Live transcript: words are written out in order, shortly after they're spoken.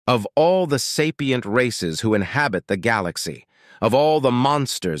Of all the sapient races who inhabit the galaxy, of all the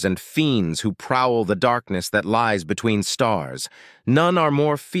monsters and fiends who prowl the darkness that lies between stars, none are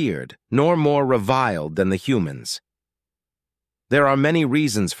more feared nor more reviled than the humans. There are many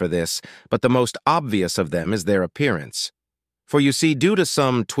reasons for this, but the most obvious of them is their appearance. For you see, due to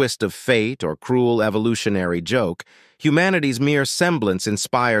some twist of fate or cruel evolutionary joke, humanity's mere semblance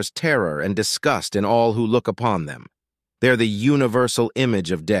inspires terror and disgust in all who look upon them. They're the universal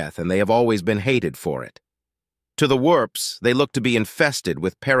image of death, and they have always been hated for it. To the warps, they look to be infested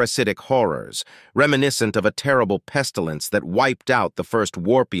with parasitic horrors, reminiscent of a terrible pestilence that wiped out the first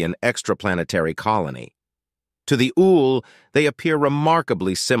Warpian extraplanetary colony. To the Ool, they appear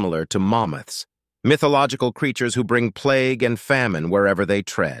remarkably similar to mammoths, mythological creatures who bring plague and famine wherever they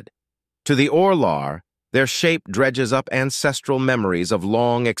tread. To the Orlar, their shape dredges up ancestral memories of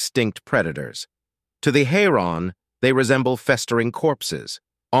long-extinct predators. To the Heron, they resemble festering corpses.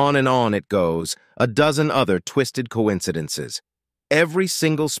 On and on it goes, a dozen other twisted coincidences. Every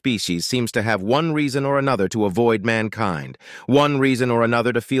single species seems to have one reason or another to avoid mankind, one reason or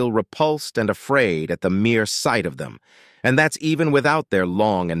another to feel repulsed and afraid at the mere sight of them, and that's even without their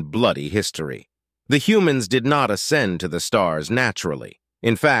long and bloody history. The humans did not ascend to the stars naturally.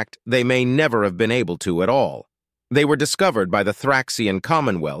 In fact, they may never have been able to at all. They were discovered by the Thraxian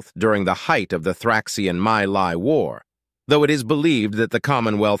Commonwealth during the height of the Thraxian-My-Lai War, though it is believed that the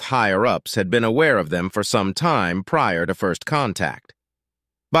Commonwealth higher-ups had been aware of them for some time prior to first contact.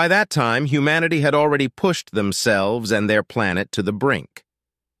 By that time, humanity had already pushed themselves and their planet to the brink.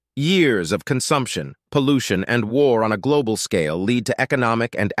 Years of consumption, pollution, and war on a global scale lead to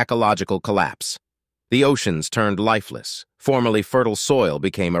economic and ecological collapse. The oceans turned lifeless, formerly fertile soil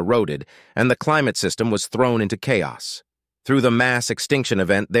became eroded, and the climate system was thrown into chaos. Through the mass extinction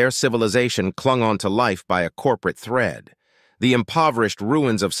event, their civilization clung on to life by a corporate thread, the impoverished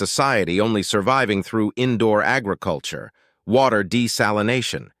ruins of society only surviving through indoor agriculture, water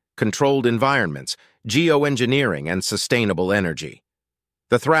desalination, controlled environments, geoengineering, and sustainable energy.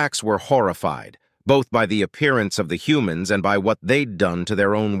 The Thrax were horrified, both by the appearance of the humans and by what they'd done to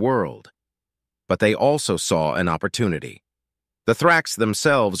their own world. But they also saw an opportunity. The Thrax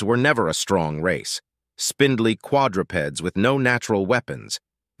themselves were never a strong race, spindly quadrupeds with no natural weapons.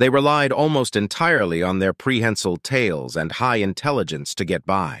 They relied almost entirely on their prehensile tails and high intelligence to get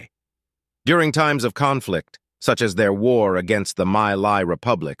by. During times of conflict, such as their war against the My-Lai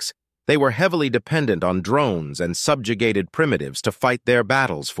republics, they were heavily dependent on drones and subjugated primitives to fight their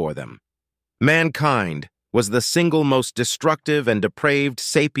battles for them. Mankind was the single most destructive and depraved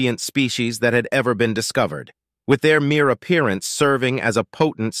sapient species that had ever been discovered, with their mere appearance serving as a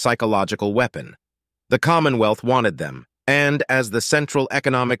potent psychological weapon. The Commonwealth wanted them, and as the central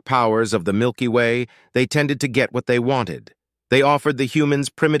economic powers of the Milky Way, they tended to get what they wanted. They offered the humans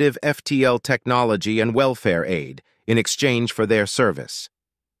primitive FTL technology and welfare aid in exchange for their service.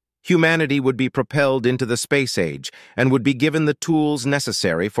 Humanity would be propelled into the space age and would be given the tools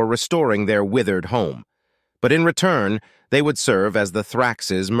necessary for restoring their withered home. But in return, they would serve as the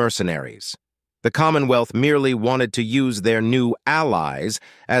Thrax's mercenaries. The Commonwealth merely wanted to use their new allies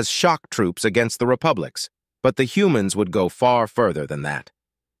as shock troops against the republics, but the humans would go far further than that.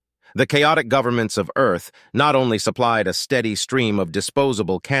 The chaotic governments of Earth not only supplied a steady stream of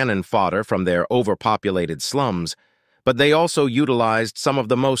disposable cannon fodder from their overpopulated slums, but they also utilized some of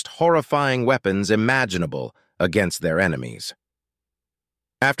the most horrifying weapons imaginable against their enemies.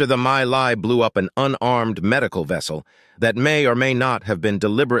 After the My-Lai blew up an unarmed medical vessel that may or may not have been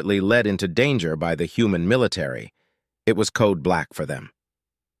deliberately led into danger by the human military, it was code black for them.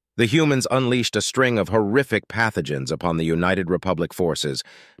 The humans unleashed a string of horrific pathogens upon the United Republic forces,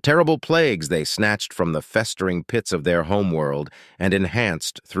 terrible plagues they snatched from the festering pits of their homeworld and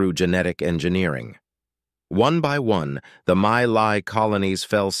enhanced through genetic engineering. One by one, the My-Lai colonies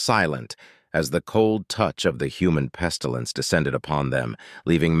fell silent as the cold touch of the human pestilence descended upon them,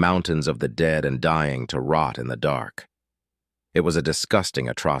 leaving mountains of the dead and dying to rot in the dark. It was a disgusting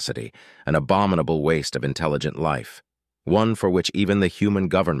atrocity, an abominable waste of intelligent life, one for which even the human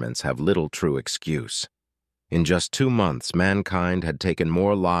governments have little true excuse. In just 2 months, mankind had taken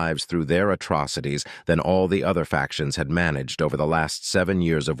more lives through their atrocities than all the other factions had managed over the last 7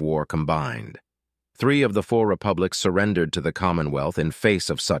 years of war combined. 3 of the 4 republics surrendered to the Commonwealth in face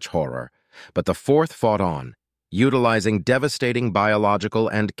of such horror, but the 4th fought on, utilizing devastating biological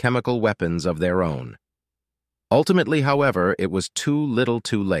and chemical weapons of their own. Ultimately, however, it was too little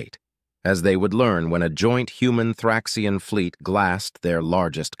too late, as they would learn when a joint human-Thraxian fleet glassed their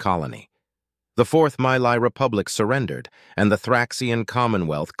largest colony. The 4th My-Lai Republic surrendered, and the Thraxian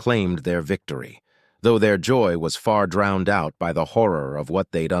Commonwealth claimed their victory. though their joy was far drowned out by the horror of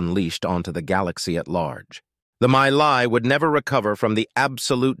what they'd unleashed onto the galaxy at large. The My-Lai would never recover from the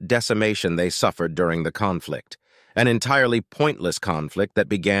absolute decimation they suffered during the conflict, an entirely pointless conflict that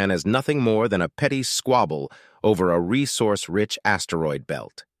began as nothing more than a petty squabble over a resource-rich asteroid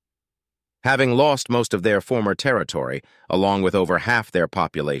belt. Having lost most of their former territory, along with over half their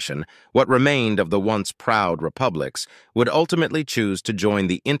population, what remained of the once proud republics would ultimately choose to join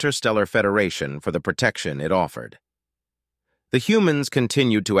the Interstellar Federation for the protection it offered. The humans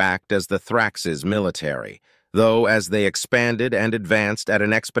continued to act as the Thrax's military, though as they expanded and advanced at an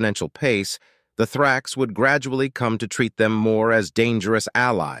exponential pace, the Thrax would gradually come to treat them more as dangerous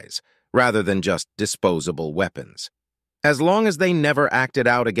allies, rather than just disposable weapons. As long as they never acted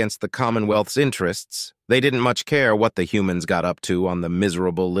out against the Commonwealth's interests, they didn't much care what the humans got up to on the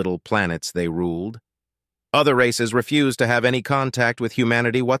miserable little planets they ruled. Other races refused to have any contact with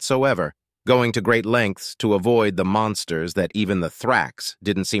humanity whatsoever, going to great lengths to avoid the monsters that even the Thrax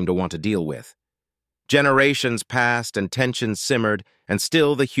didn't seem to want to deal with. Generations passed and tensions simmered, and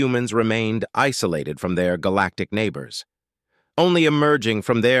still the humans remained isolated from their galactic neighbors. Only emerging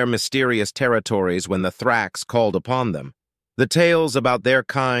from their mysterious territories when the Thrax called upon them, the tales about their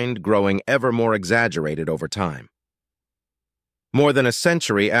kind growing ever more exaggerated over time. More than a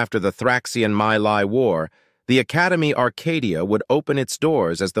century after the Thraxian My-Lai War, the Academy Arcadia would open its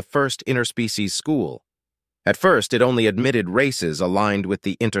doors as the first interspecies school. At first, it only admitted races aligned with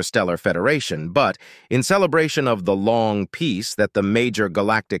the Interstellar Federation, but, in celebration of the long peace that the major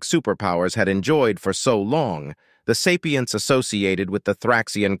galactic superpowers had enjoyed for so long, the sapients associated with the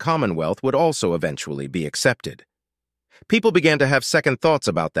Thraxian Commonwealth would also eventually be accepted. People began to have second thoughts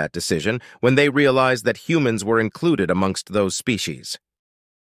about that decision when they realized that humans were included amongst those species.